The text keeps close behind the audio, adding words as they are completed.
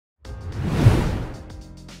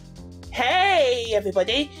Hey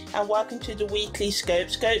everybody, and welcome to the weekly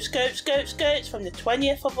scopes from the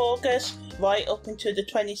 20th of August right up until the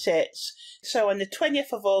 26th. So on the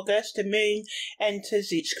 20th of August, the moon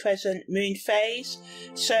enters its crescent moon phase.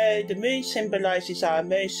 So the moon symbolises our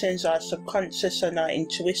emotions, our subconscious and our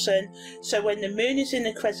intuition. So when the moon is in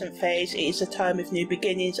the crescent phase, it is a time of new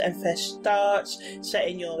beginnings and fresh starts,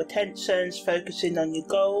 setting your intentions, focusing on your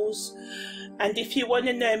goals. And if you want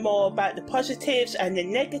to know more about the positives and the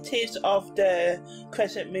negatives of the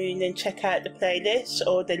crescent moon, then check out the playlist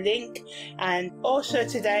or the link. And also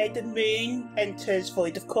today the moon enters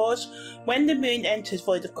void of course. When the moon enters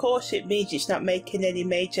void of course, it means it's not making any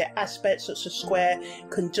major aspects such as square,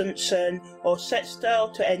 conjunction or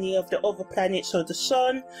sextile to any of the other planets or the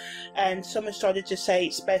sun. And some astrologers say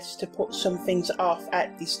it's best to put some things off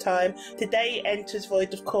at this time. Today it enters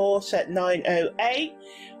void of course at 9:08.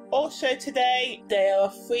 Also today there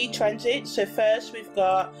are 3 transits. So first we've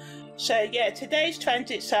got, today's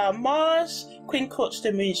transits are Mars quincunx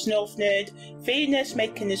the moon's north node, Venus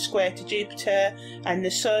making a square to Jupiter, and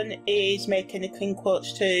the Sun is making a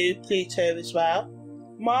quincunx to Pluto as well.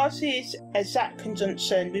 Mars's exact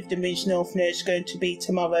conjunction with the moon's north node is going to be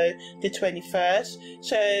tomorrow, the 21st.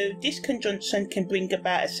 So this conjunction can bring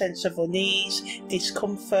about a sense of unease,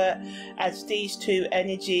 discomfort, as these two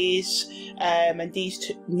energies and these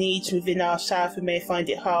two needs within ourselves, we may find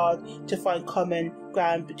it hard to find common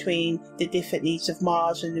ground between the different needs of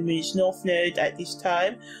Mars and the moon's north node at this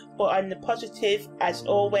time. But on the positive, as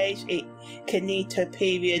always, it can lead to a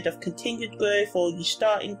period of continued growth or you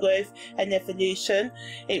starting growth and evolution.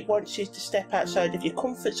 It wants you to step outside of your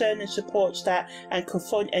comfort zone and supports that and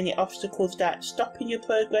confront any obstacles that are stopping your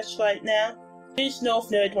progress right now. Moon's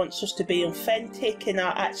north node wants us to be authentic in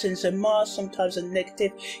our actions, and Mars sometimes a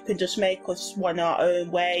negative can just make us want our own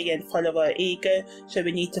way and follow our ego. So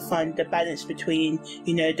we need to find the balance between,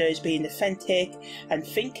 those being authentic and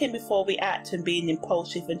thinking before we act and being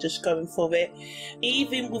impulsive and just going for it.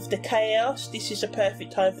 Even with the chaos, this is a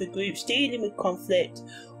perfect time for groups dealing with conflict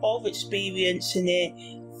or experiencing it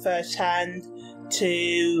firsthand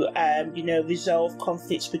to, resolve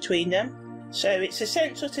conflicts between them. So it's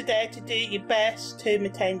essential today to do your best to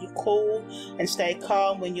maintain your cool and stay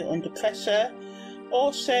calm when you're under pressure.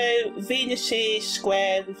 Also, Venus's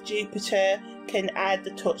square with Jupiter can add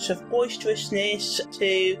the touch of boisterousness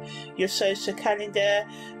to your social calendar.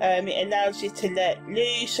 It allows you to let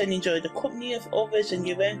loose and enjoy the company of others and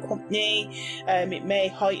your own company. It may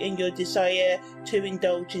heighten your desire to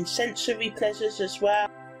indulge in sensory pleasures as well.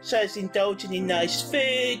 So it's indulging in nice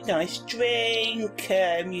food, nice drink,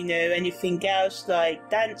 anything else like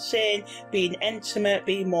dancing, being intimate,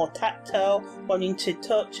 being more tactile, wanting to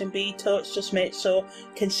touch and be touched. Just make sure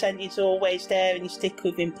consent is always there and you stick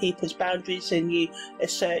within people's boundaries and you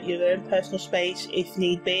assert your own personal space if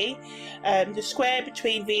need be. The square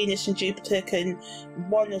between Venus and Jupiter can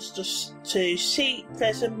want us just to seek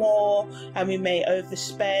pleasure more, and we may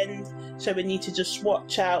overspend, so we need to just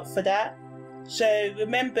watch out for that. So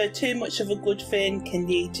remember, too much of a good thing can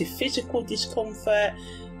lead to physical discomfort,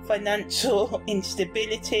 financial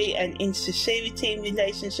instability and insincerity in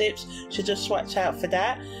relationships, so just watch out for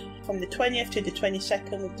that. From the 20th to the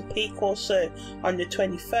 22nd with the peak also on the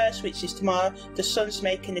 21st, which is tomorrow, the Sun's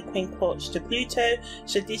making a quincunx to Pluto,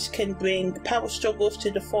 so this can bring power struggles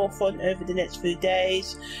to the forefront over the next few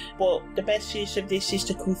days. But the best use of this is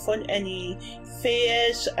to confront any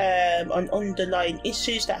fears on underlying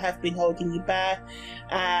issues that have been holding you back,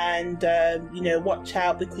 and watch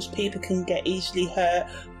out, because people can get easily hurt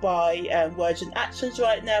by words and actions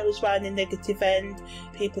right now as well. In the negative end,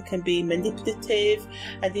 people can be manipulative,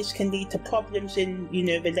 and this can lead to problems in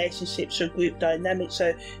relationships or group dynamics.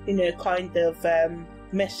 So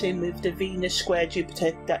messing with the Venus square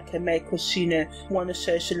Jupiter, that can make us want to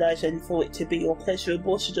socialise and for it to be all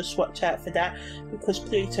pleasurable. So just watch out for that, because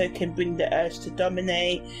Pluto can bring the urge to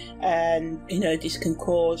dominate, and this can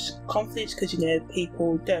cause conflicts because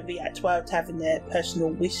people don't react well to having their personal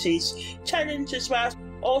wishes challenged as well.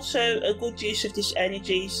 Also, a good use of this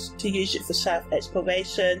energy is to use it for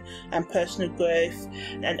self-exploration and personal growth.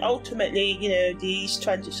 And ultimately, these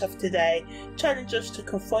transits of today challenge us to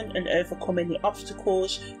confront and overcome any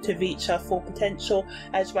obstacles to reach our full potential,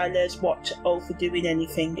 as well as watch overdoing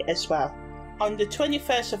anything as well. On the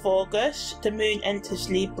 21st of August, the moon enters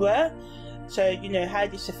Libra. So, you know, how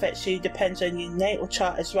this affects you depends on your natal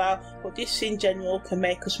chart as well. But this in general can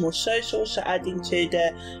make us more social, so adding to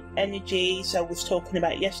the energies I was talking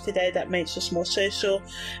about yesterday that makes us more social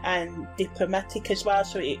and diplomatic as well.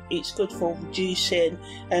 So it's good for reducing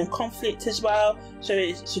conflict as well. So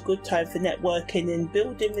it's a good time for networking and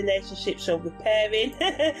building relationships or repairing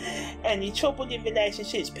any trouble in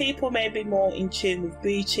relationships. People may be more in tune with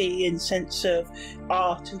beauty and sense of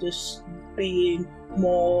art and just being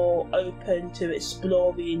more open to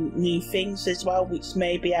exploring new things as well, which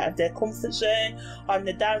may be out of their comfort zone. On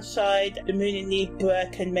the downside, the moon in Libra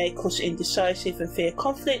can make us indecisive and fear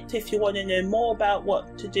conflict. If you want to know more about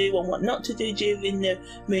what to do and what not to do during the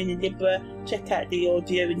moon in Libra, check out the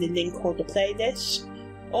audio in the link or the playlist.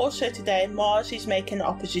 Also today, Mars is making an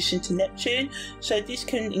opposition to Neptune, so this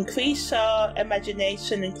can increase our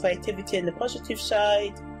imagination and creativity on the positive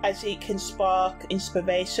side, as it can spark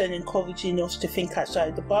inspiration, encouraging us to think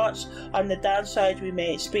outside the box. On the downside, we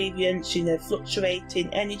may experience, you know,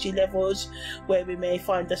 fluctuating energy levels, where we may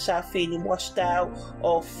find ourselves feeling washed out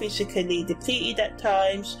or physically depleted at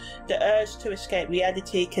times. The urge to escape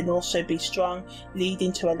reality can also be strong,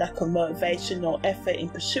 leading to a lack of motivation or effort in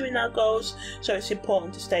pursuing our goals. So it's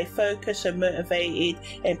important to stay focused and motivated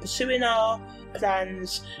in pursuing our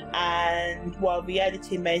plans, and while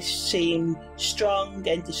reality may seem strong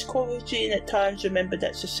and discouraging at times, remember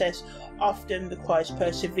that success often requires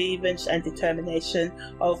perseverance and determination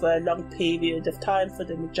over a long period of time for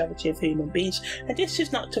the majority of human beings. And this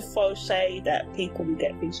is not to say that people will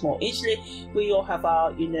get things more easily. We all have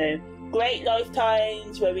our, you know, great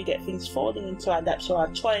lifetimes where we get things falling into our laps, or our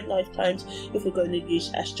trying lifetimes if we're going to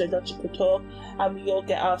use astrological talk, and we all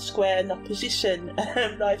get our square and opposition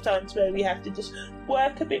lifetimes where we have to just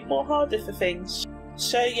work a bit more harder for things.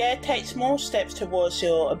 So yeah, take small steps towards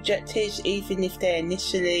your objectives, even if they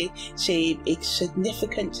initially seem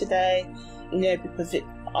insignificant today, you know, because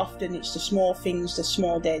often it's the small things, the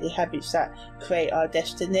small daily habits that create our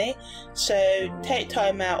destiny. So take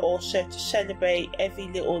time out also to celebrate every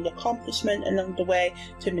little accomplishment along the way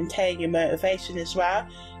to maintain your motivation as well.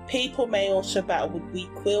 People may also battle with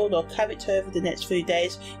weak will or character over the next few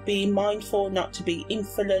days. Being mindful not to be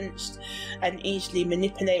influenced and easily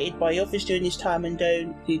manipulated by others during this time, and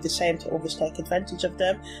don't do the same to others take advantage of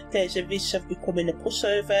them. There's a risk of becoming a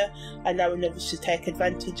pushover, allowing others to take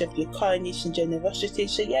advantage of your kindness and generosity.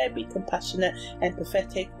 So yeah, be compassionate,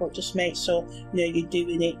 empathetic, but just make sure, you know, you're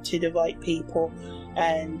doing it to the right people,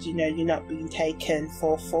 and you know, you're not being taken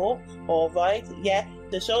for all right. Yeah,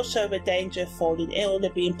 there's also a danger of falling ill or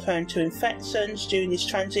being prone to infections during this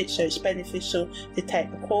transit, so it's beneficial to take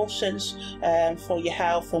precautions for your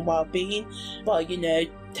health and well-being, but you know,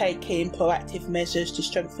 taking proactive measures to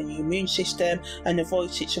strengthen your immune system and avoid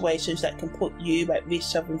situations that can put you at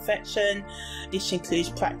risk of infection. This includes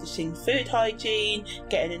practicing food hygiene,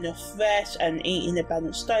 getting enough rest, and eating a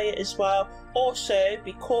balanced diet as well. Also,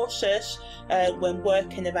 be cautious when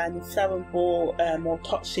working around inflammable or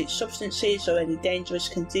toxic substances or any dangerous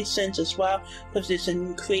conditions as well, because there's an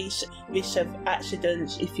increased risk of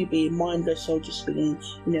accidents if you're being mindless or just being,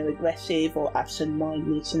 you know, aggressive or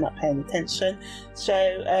absent-minded and not paying attention.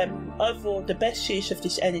 So overall, the best use of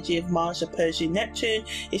this energy of Mars opposing Neptune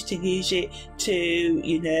is to use it to,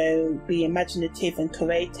 you know, be imaginative and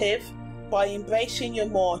creative. By embracing your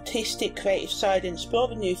more artistic, creative side and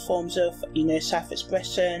exploring new forms of, you know,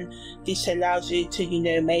 self-expression, this allows you to, you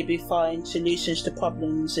know, maybe find solutions to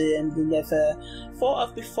problems you never thought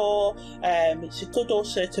of before. It's good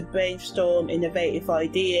also to brainstorm innovative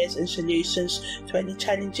ideas and solutions to any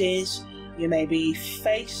challenges you may be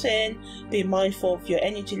facing. Be mindful of your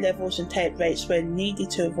energy levels and take breaks when needed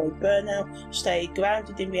to avoid burnout. Stay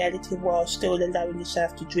grounded in reality while still allowing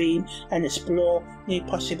yourself to dream and explore new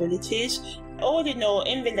possibilities. All in all,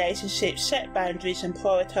 in relationships, set boundaries and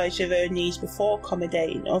prioritise your own needs before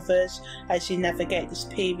accommodating others as you navigate this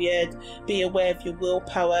period. Be aware of your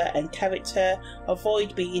willpower and character.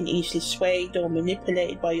 Avoid being easily swayed or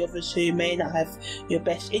manipulated by others who may not have your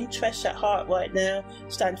best interests at heart right now.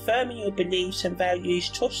 Stand firm in your beliefs and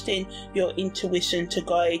values, trusting your intuition to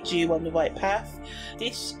guide you on the right path.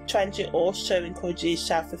 This transit also encourages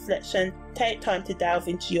self-reflection. Take time to delve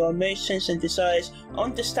into your emotions and desires,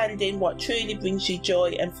 understanding what truly brings you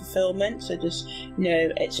joy and fulfillment. So just, you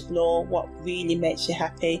know, explore what really makes you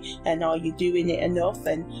happy, and are you doing it enough,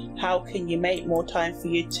 and how can you make more time for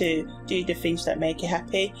you to do the things that make you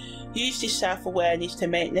happy. Use this self-awareness to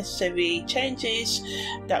make necessary changes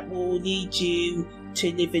that will lead you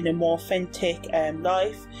to living a more authentic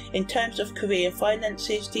life. In terms of career and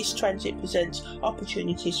finances, this transit presents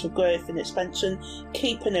opportunities for growth and expansion.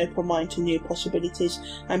 Keep an open mind to new possibilities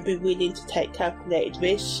and be willing to take calculated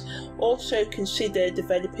risks. Also consider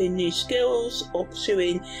developing new skills or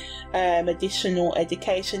pursuing additional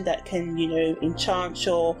education that can, enhance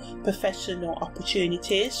your professional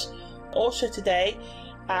opportunities. Also today,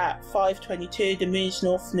 at 5:22, the Moon's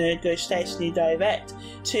North Node goes stationary direct.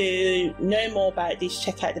 To know more about this,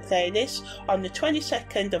 check out the playlist. On the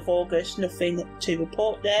 22nd of August, nothing to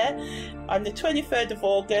report there. On the 23rd of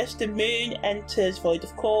August, the Moon enters void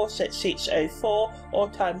of course at 6:04. All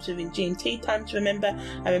times are in GMT times, remember.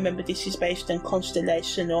 And remember, this is based on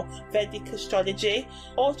constellational Vedic astrology.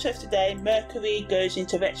 Also today, Mercury goes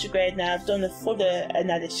into retrograde. Now, I've done a fuller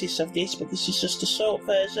analysis of this, but this is just a short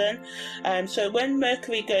version. So when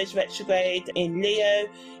Mercury goes retrograde in Leo,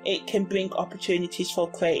 it can bring opportunities for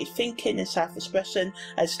creative thinking and self-expression,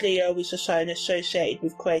 as Leo is a sign associated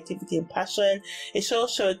with creativity and passion. It's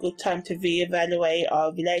also a good time to reevaluate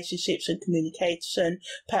our relationships and communication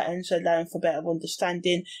patterns, allowing for better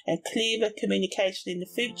understanding and clearer communication in the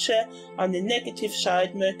future. On the negative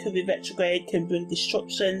side, Mercury retrograde can bring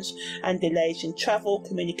disruptions and delays in travel,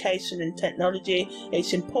 communication and technology.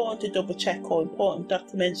 It's important to double check all important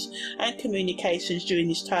documents and communications during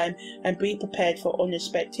this time and be prepared for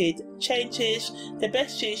unexpected changes. The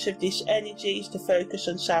best use of this energy is to focus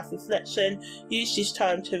on self-reflection. Use this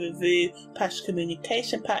time to review past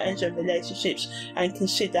communication patterns and relationships and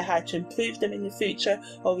consider how to improve them in the future,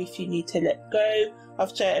 or if you need to let go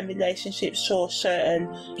of certain relationships or certain,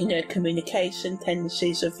 communication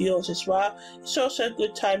tendencies of yours as well. It's also a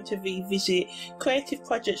good time to revisit creative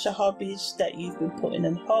projects or hobbies that you've been putting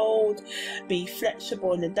on hold. Be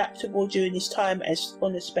flexible and adaptable during this time, as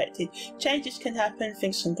unexpected changes can happen.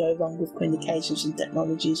 Things can go wrong with communications and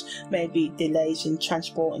technologies, maybe delays in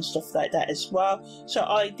transport and stuff like that as well. So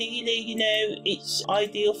ideally, it's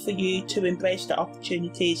ideal for you to embrace the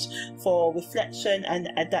opportunities for reflection and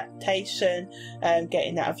adaptation,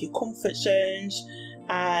 getting out of your comfort zones,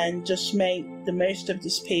 and just make the most of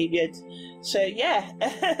this period. So yeah,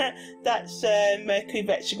 that's Mercury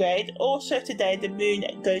retrograde. Also today, the Moon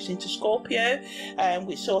goes into Scorpio,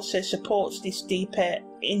 which also supports this deeper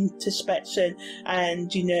introspection and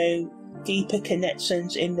deeper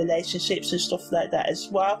connections in relationships and stuff like that as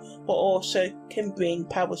well, but also can bring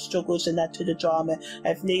power struggles and add to the drama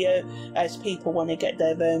of Leo, as people want to get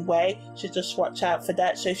their own way. So just watch out for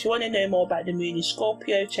that. So if you want to know more about the Moon in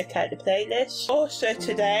Scorpio, check out the playlist. Also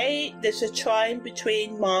today, there's a trine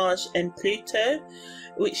between Mars and Pluto,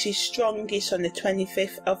 which is strongest on the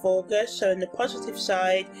 25th of August. So on the positive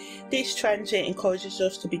side, this transit encourages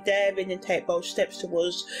us to be daring and take bold steps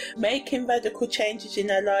towards making radical changes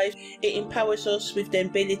in our life. It empowers us with the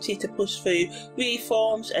ability to push through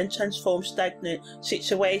reforms and transform stagnant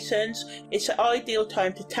situations. It's an ideal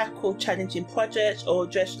time to tackle challenging projects or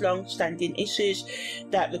address long-standing issues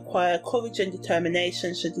that require courage and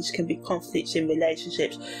determination. So this can be conflicts in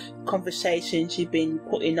relationships, conversations you've been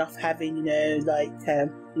putting off having,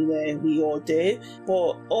 we all do.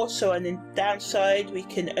 But also on the downside, we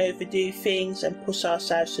can overdo things and push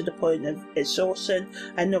ourselves to the point of exhaustion,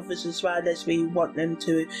 and others as well, as we want them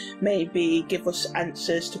to maybe give us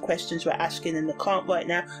answers to questions we're asking and they can't right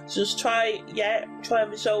now. So just try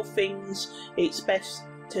and resolve things. It's best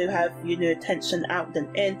to have tension out than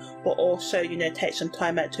in, but also take some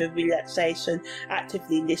time out to relaxation,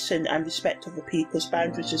 actively listen and respect other people's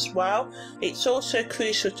boundaries as well. It's also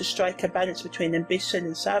crucial to strike a balance between ambition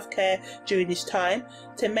and self-care during this time.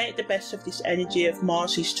 To make the best of this energy of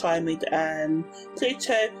Mars' trine with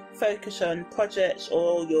Pluto, focus on projects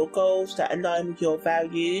or your goals that align with your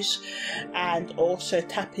values, and also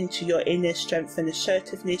tap into your inner strength and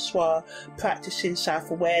assertiveness while practicing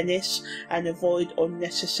self-awareness, and avoid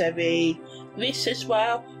unnecessary risks as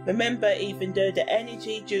well. Remember, even though the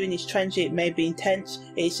energy during this transit may be intense,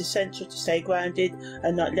 it is essential to stay grounded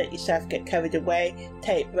and not let yourself get carried away.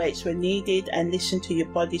 Take breaks when needed and listen to your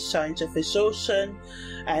body's signs of exhaustion,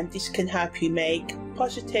 and this can help you make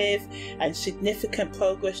positive and significant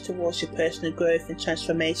progress towards your personal growth and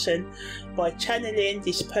transformation by channeling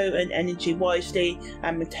this potent energy wisely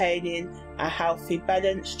and maintaining a healthy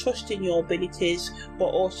balance. Trust in your abilities, but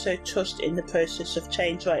also trust in the process of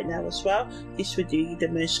change right now as well. This will do you the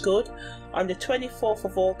most good. On the 24th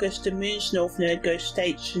of August, the Moon's North Node goes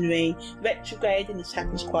stationary retrograde, and this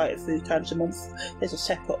happens quite a few times a month. There's a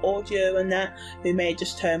separate audio on that. We may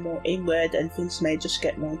just turn more inward and things may just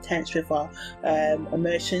get more intense with our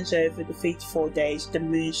emotions over the 3 to 4 days the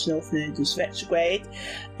moon's north node is retrograde.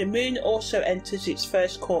 The moon also enters its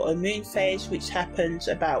first quarter moon phase, which happens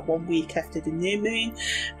about 1 week after the new moon,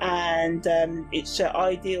 and it's an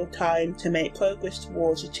ideal time to make progress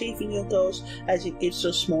towards achieving your goals, as it gives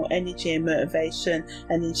us more energy and motivation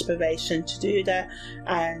and inspiration to do that.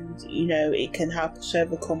 And you know, it can help us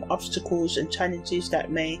overcome obstacles and challenges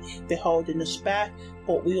that may be holding us back,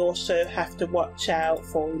 but we also have to watch out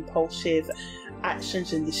for impulsive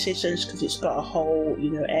actions and decisions, because it's got a whole, you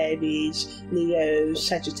know, Aries, Leo,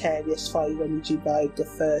 Sagittarius fire energy vibe, the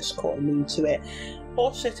first quarter moon to it.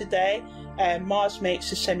 Also today, Mars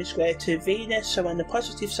makes a semi-square to Venus, so on the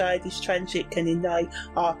positive side, this transit can ignite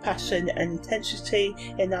our passion and intensity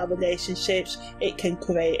in our relationships. It can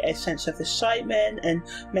create a sense of excitement and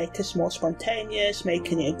make us more spontaneous,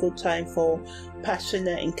 making it a good time for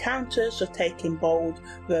passionate encounters or taking bold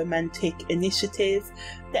romantic initiative.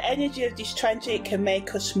 The energy of this transit can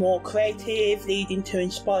make us more creative, leading to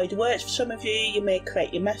inspired works. For some of you, you may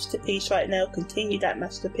create your masterpiece right now, continue that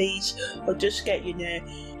masterpiece, or just get, you know,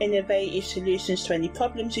 innovative solutions to any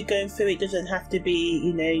problems you're going through. It doesn't have to be,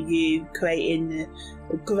 you know, you creating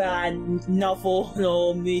a grand novel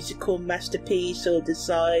or musical masterpiece or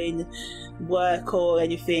design work or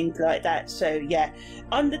anything like that. So yeah,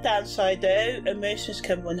 on the downside though, emotions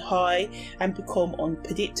can run high and become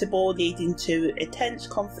unpredictable, leading to intense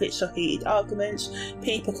conflicts or heated arguments.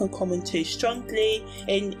 People can come in too strongly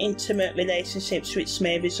in intimate relationships, which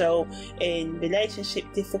may result in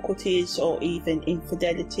relationship difficulties or even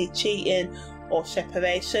infidelity, cheating or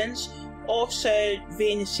separations. Also,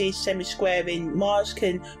 Venus's semi-squaring Mars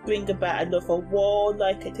can bring about a love or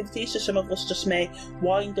war-like activity, so some of us just may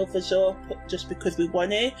wind others up just because we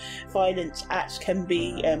want to. Violent acts can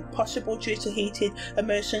be possible due to heated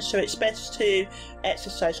emotions, so it's best to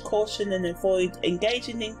exercise caution and avoid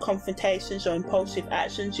engaging in confrontations or impulsive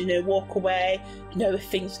actions. You know, walk away. You know, if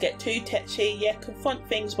things get too touchy, yeah, confront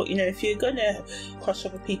things, but you know, if you're gonna cross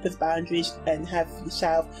other people's boundaries and have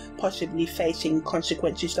yourself possibly facing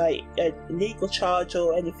consequences like a legal charge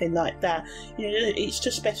or anything like that, you know, it's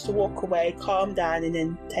just best to walk away, calm down, and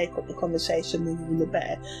then take up the conversation when you're in a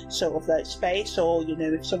better sort of like space. Or you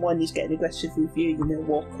know, if someone is getting aggressive with you, you know,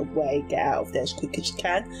 walk away, get out of there as quick as you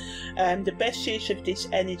can. The best use of this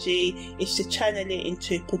energy is to channel it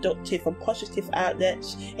into productive and positive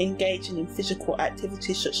outlets. Engaging in physical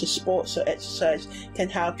activities such as sports or exercise can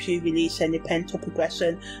help you release any pent-up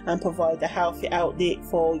aggression and provide a healthy outlet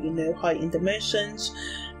for, you know, heightened emotions.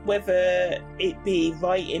 Whether it be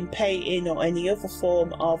writing, painting or any other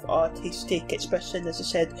form of artistic expression, as I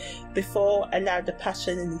said before, allow the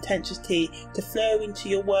passion and intensity to flow into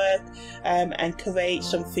your work and create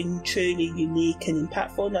something truly unique and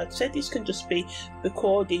impactful. Like I said, this can just be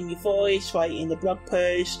recording your voice, writing a blog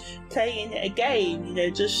post, playing a game, you know,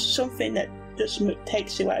 just something that just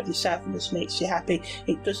takes you out of yourself and just makes you happy.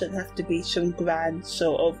 It doesn't have to be some grand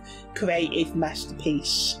sort of creative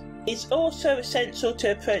masterpiece. It's also essential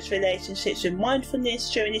to approach relationships with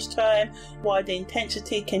mindfulness during this time. While the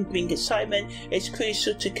intensity can bring excitement, it's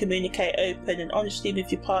crucial to communicate open and honestly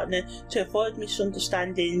with your partner to avoid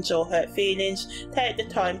misunderstandings or hurt feelings. Take the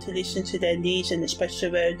time to listen to their needs and express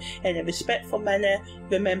your own in a respectful manner.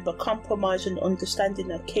 Remember, compromise and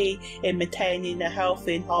understanding are key in maintaining a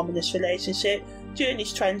healthy and harmonious relationship. During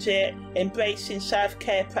this transit, embracing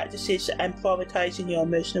self-care practices and prioritising your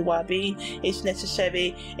emotional well-being is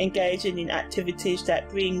necessary. Engaging in activities that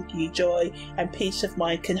bring you joy and peace of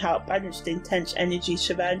mind can help balance the intense energy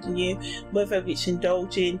surrounding you. Whether it's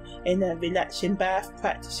indulging in a relaxing bath,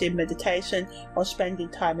 practicing meditation or spending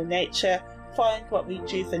time in nature, find what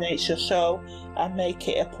rejuvenates your soul and make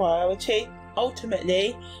it a priority.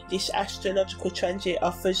 Ultimately, this astrological transit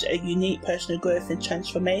offers a unique personal growth and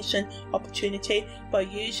transformation opportunity. By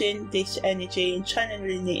using this energy and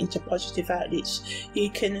channeling it into positive outlets, you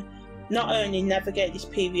can not only navigate this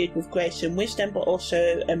period with grace and wisdom, but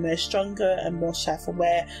also emerge stronger and more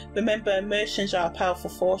self-aware. Remember, emotions are a powerful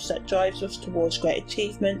force that drives us towards great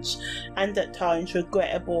achievements and at times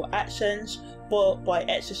regrettable actions. But by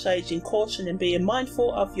exercising caution and being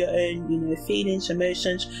mindful of your own, you know, feelings,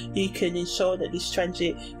 emotions, you can ensure that this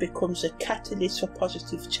transit becomes a catalyst for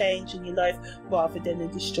positive change in your life rather than a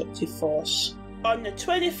destructive force. On the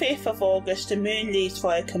 25th of August, the moon leaves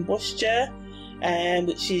via combustion,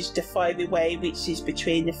 which is the fiery way, which is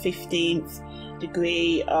between the 15th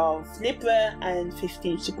degree of Libra and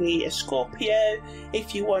 15th degree of Scorpio.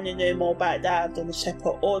 If you want to know more about that, I've done a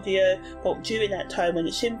separate audio, but during that time when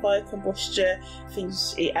it's in biocombustion,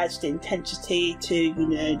 it adds the intensity to, you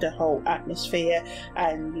know, the whole atmosphere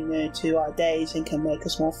and, you know, to our days, and can make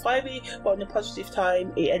us more fiery. But on the positive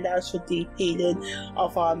time, it allows for deep healing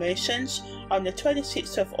of our emotions. On the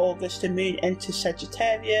 26th of August, the moon enters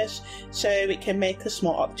Sagittarius, so it can make us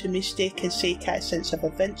more optimistic and seek out a sense of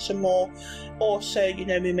adventure more. Also, you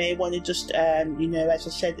know, we may want to just, you know, as I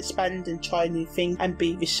said, expand and try new things and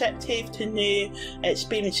be receptive to new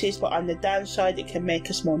experiences. But on the downside, it can make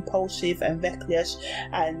us more impulsive and reckless,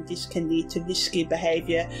 and this can lead to risky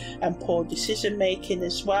behaviour and poor decision making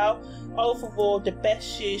as well. Overall, the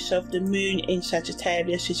best use of the moon in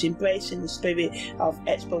Sagittarius is embracing the spirit of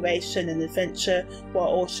exploration and adventure, while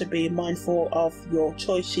also being mindful of your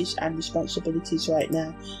choices and responsibilities right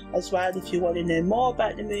now. As well, if you want to know more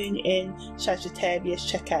about the moon in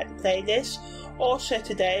Sagittarius, check out the playlist. Also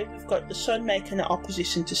today, we've got the Sun making an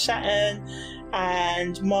opposition to Saturn,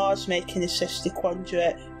 and Mars making a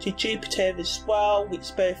sextiquadrate to Jupiter as well,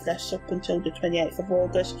 which both last up until the 28th of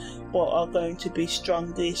August, but are going to be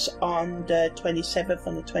strongest on the 27th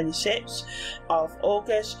and the 26th of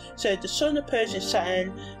August. So the Sun opposing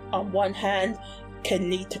Saturn on one hand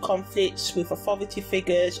can lead to conflicts with authority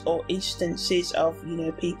figures or instances of, you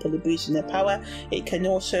know, people abusing their power. It can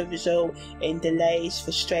also result in delays,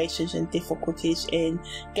 frustrations and difficulties in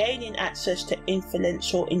gaining access to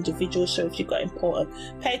influential individuals. So if you've got important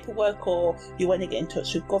paperwork, or you want to get in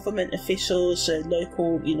touch with government officials,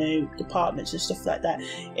 local, you know, departments and stuff like that,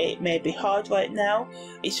 it may be hard right now.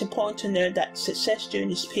 It's important to know that success during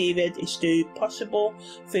this period is still possible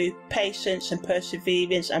through patience and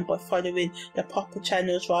perseverance, and by following the proper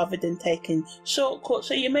channels rather than taking shortcuts.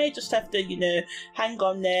 So you may just have to, you know, hang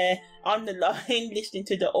on there on the line listening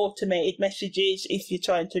to the automated messages if you're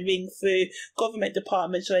trying to ring through government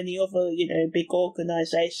departments or any other, you know, big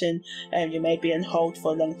organisation, and you may be on hold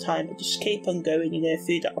for a long time, but just keep on going, you know,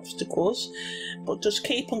 through the obstacles.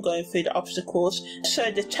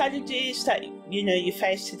 So the challenges that, you know, you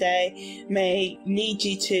face today may lead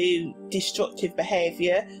you to destructive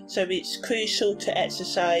behaviour, so it's crucial to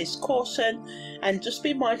exercise caution and just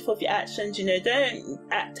be mindful of your actions. You know, don't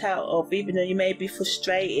act out of, even though you may be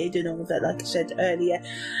frustrated and all of that, like I said earlier,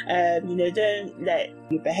 you know, don't let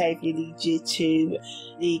your behaviour lead you to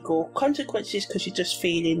legal consequences because you're just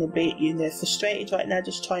feeling a bit, you know, frustrated right now.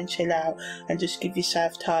 Just try and chill out and just give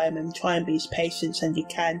yourself time and try and be as patient as you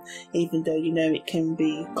can, even though, you know, it can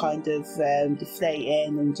be kind of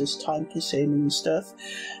deflating and just time consuming and stuff.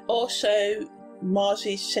 Also, Mars'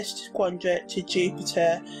 sextiquadrate to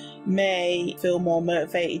Jupiter may feel more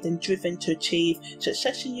motivated and driven to achieve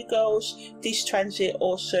success in your goals. This transit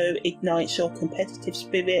also ignites your competitive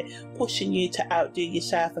spirit, pushing you to outdo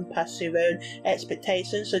yourself and pass your own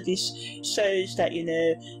expectations. So this shows that, you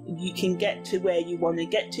know, you can get to where you want to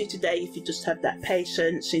get to today if you just have that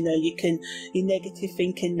patience. You know, your negative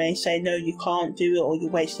thinking may say no, you can't do it, or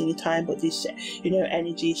you're wasting your time, but this, you know,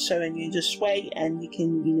 energy is showing you just wait and you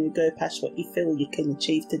can, you know, go past what you feel you can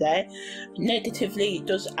achieve today. Negatively, it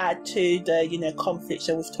does add to the, you know, conflicts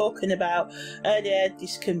I was talking about earlier.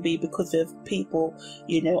 This can be because of people,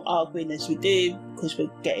 you know, arguing as we do, because we're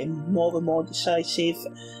getting more and more decisive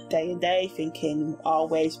day and day, thinking our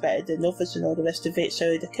way is better than others and all the rest of it.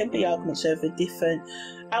 So there can be arguments over different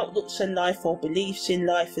outlooks in life or beliefs in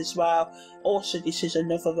life as well. Also, this is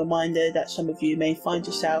another reminder that some of you may find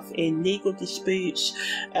yourself in legal disputes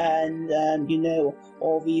and you know,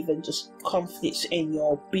 or even just conflicts in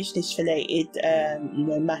your business related you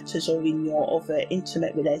know, matters, or in your other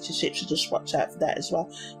intimate relationships. So just watch out for that as well,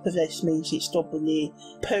 because this means it's doubly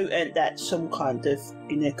potent that some kind of,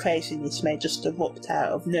 you know, craziness may just erupt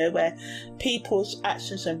out of nowhere. People's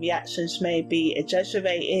actions and reactions may be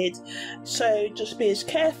exaggerated, so just be as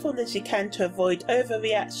careful as you can to avoid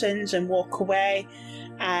overreactions and walk away,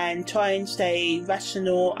 and try and stay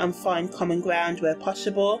rational and find common ground where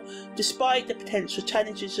possible. Despite the potential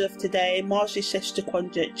challenges of today, Mars'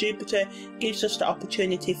 sextiquadrate Jupiter gives us the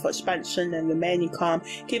opportunity for expansion and remaining calm,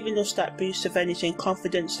 giving us that boost of energy and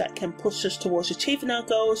confidence that can push us towards achieving our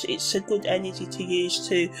goals. It's a good energy to use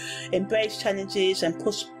to embrace challenges and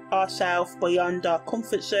push ourselves beyond our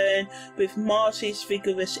comfort zone. With Mars's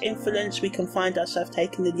vigorous influence, we can find ourselves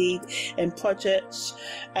taking the lead in projects.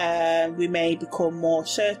 We may become more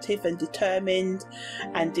assertive and determined,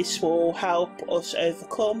 and this will help us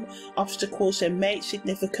overcome obstacles and make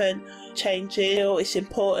significant changes. It's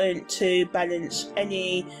important to balance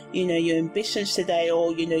any, your ambitions today,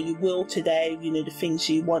 or, your will today, the things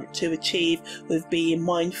you want to achieve, with being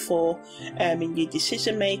mindful in your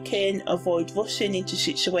decision making. Avoid rushing into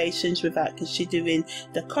situations without considering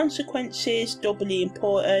the consequences, doubly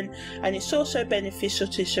important. And it's also beneficial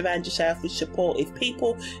to surround yourself with supportive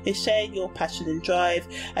people who share your passion and drive,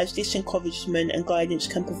 as this encouragement and guidance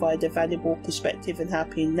can provide a valuable perspective and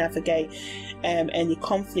help you navigate any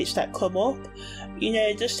conflicts that come up.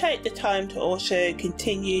 Just take the time to also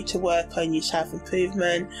continue to work on your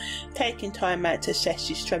self-improvement, taking time out to assess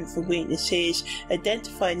your strengths and weaknesses,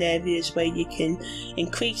 identifying areas where you can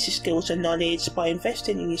increase your skills and knowledge. By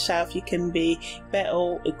investing in yourself, you can be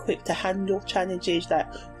better equipped to handle challenges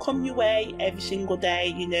that come your way every single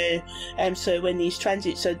day, so when these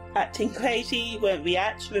transits are acting crazy, you won't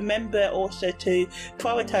react. Remember also to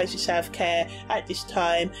prioritise your self-care at this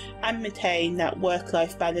time and maintain that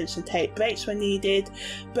work-life balance, and take breaks when needed.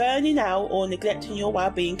 Burning out or neglecting your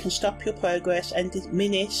well-being can stop your progress and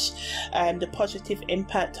diminish the positive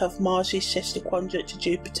impact of Mars's sextil to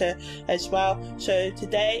Jupiter as well. So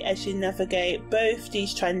today, as you navigate both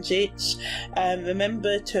these transits,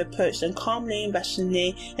 remember to approach them calmly and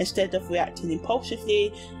rationally instead of reacting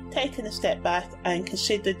impulsively. Taking a step back and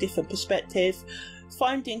consider different perspectives.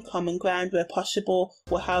 Finding common ground where possible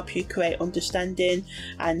will help you create understanding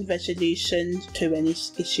and resolution to any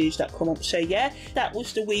issues that come up. So yeah, that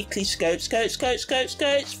was the weekly scopes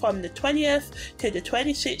from the 20th to the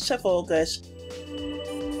 26th of August.